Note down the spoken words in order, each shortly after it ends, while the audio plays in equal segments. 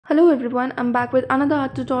Hello everyone, I'm back with another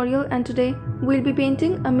art tutorial and today we'll be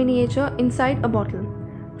painting a miniature inside a bottle.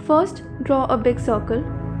 First, draw a big circle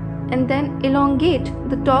and then elongate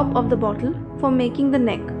the top of the bottle for making the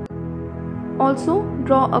neck. Also,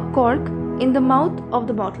 draw a cork in the mouth of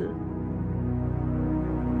the bottle.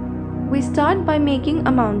 We start by making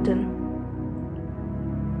a mountain.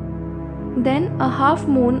 Then a half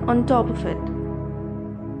moon on top of it.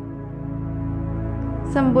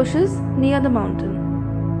 Some bushes near the mountain.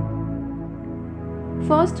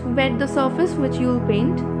 First, wet the surface which you will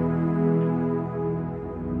paint.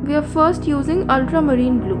 We are first using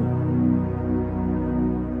ultramarine blue.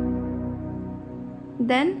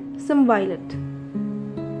 Then some violet.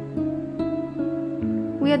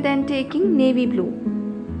 We are then taking navy blue.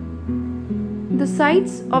 The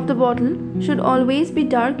sides of the bottle should always be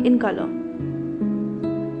dark in color.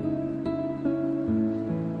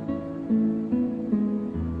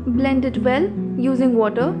 Blend it well using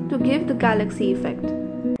water to give the galaxy effect.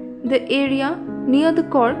 The area near the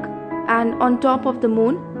cork and on top of the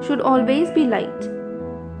moon should always be light.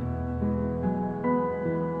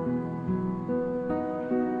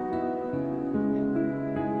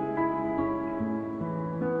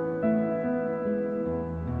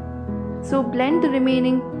 So blend the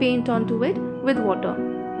remaining paint onto it with water.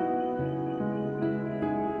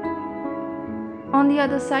 On the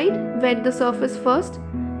other side, wet the surface first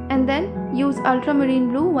and then use ultramarine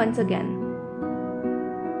blue once again.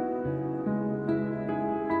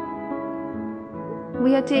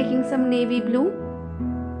 We are taking some navy blue.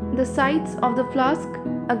 The sides of the flask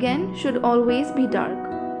again should always be dark.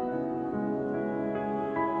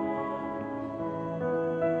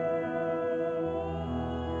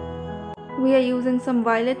 We are using some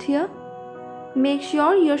violet here. Make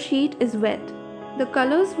sure your sheet is wet. The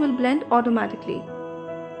colors will blend automatically.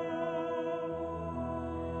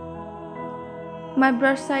 My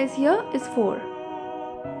brush size here is 4.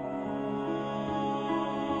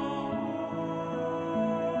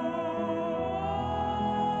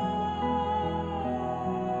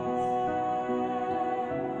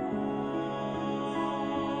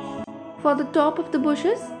 For the top of the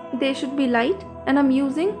bushes, they should be light and I'm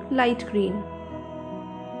using light green.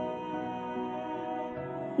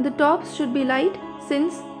 The tops should be light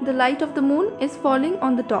since the light of the moon is falling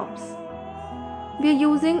on the tops. We are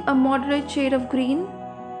using a moderate shade of green.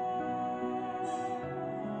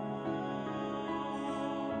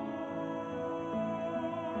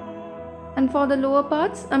 And for the lower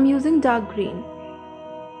parts, I'm using dark green.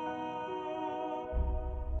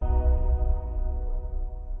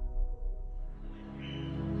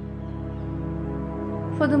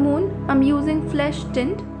 For the moon, I'm using flesh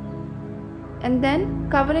tint and then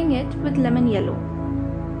covering it with lemon yellow.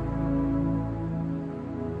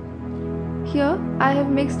 Here I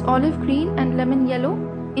have mixed olive green and lemon yellow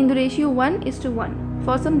in the ratio 1:1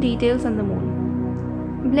 for some details on the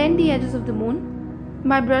moon. Blend the edges of the moon.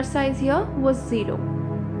 My brush size here was 0.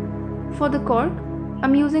 For the cork,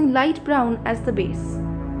 I'm using light brown as the base.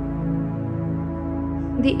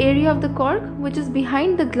 The area of the cork which is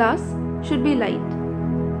behind the glass should be light.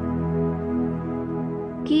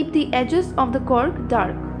 Keep the edges of the cork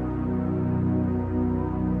dark.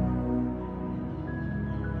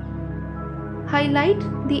 Highlight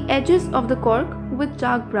the edges of the cork with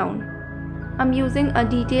dark brown. I'm using a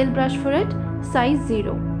detail brush for it, size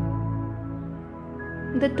 0.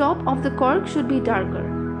 The top of the cork should be darker.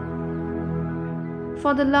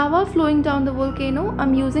 For the lava flowing down the volcano,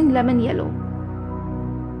 I'm using lemon yellow.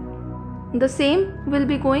 The same will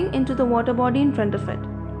be going into the water body in front of it.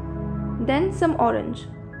 Then some orange.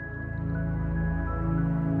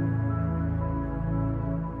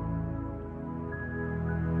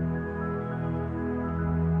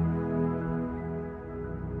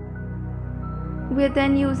 We are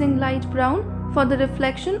then using light brown for the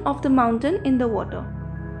reflection of the mountain in the water.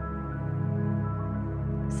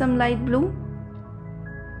 Some light blue.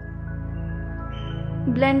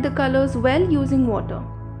 Blend the colors well using water.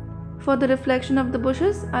 For the reflection of the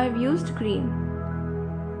bushes, I have used green.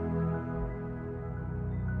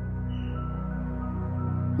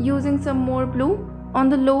 Using some more blue on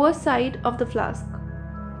the lower side of the flask.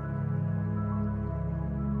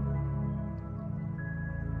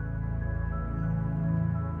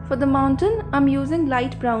 For the mountain, I'm using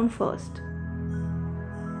light brown first.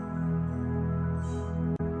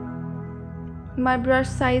 My brush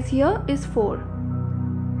size here is 4.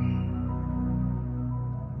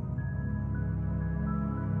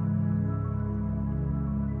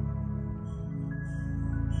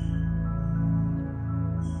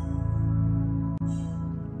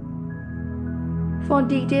 For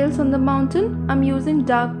details on the mountain, I'm using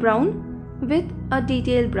dark brown with a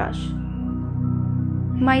detail brush.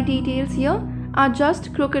 My details here are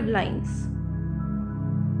just crooked lines.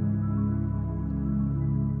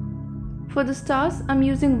 For the stars, I'm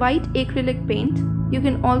using white acrylic paint. You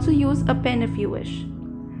can also use a pen if you wish.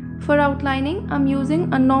 For outlining, I'm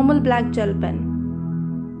using a normal black gel pen.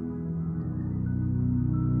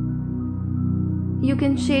 You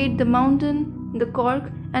can shade the mountain, the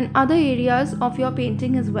cork, and other areas of your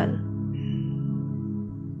painting as well.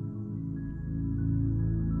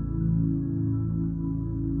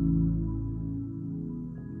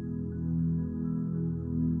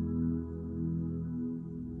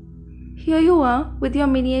 Here you are with your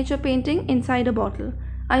miniature painting inside a bottle.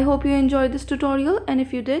 I hope you enjoyed this tutorial, and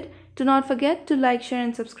if you did, do not forget to like, share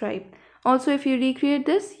and subscribe. Also, if you recreate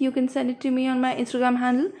this, you can send it to me on my Instagram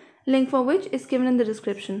handle, link for which is given in the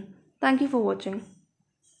description. Thank you for watching.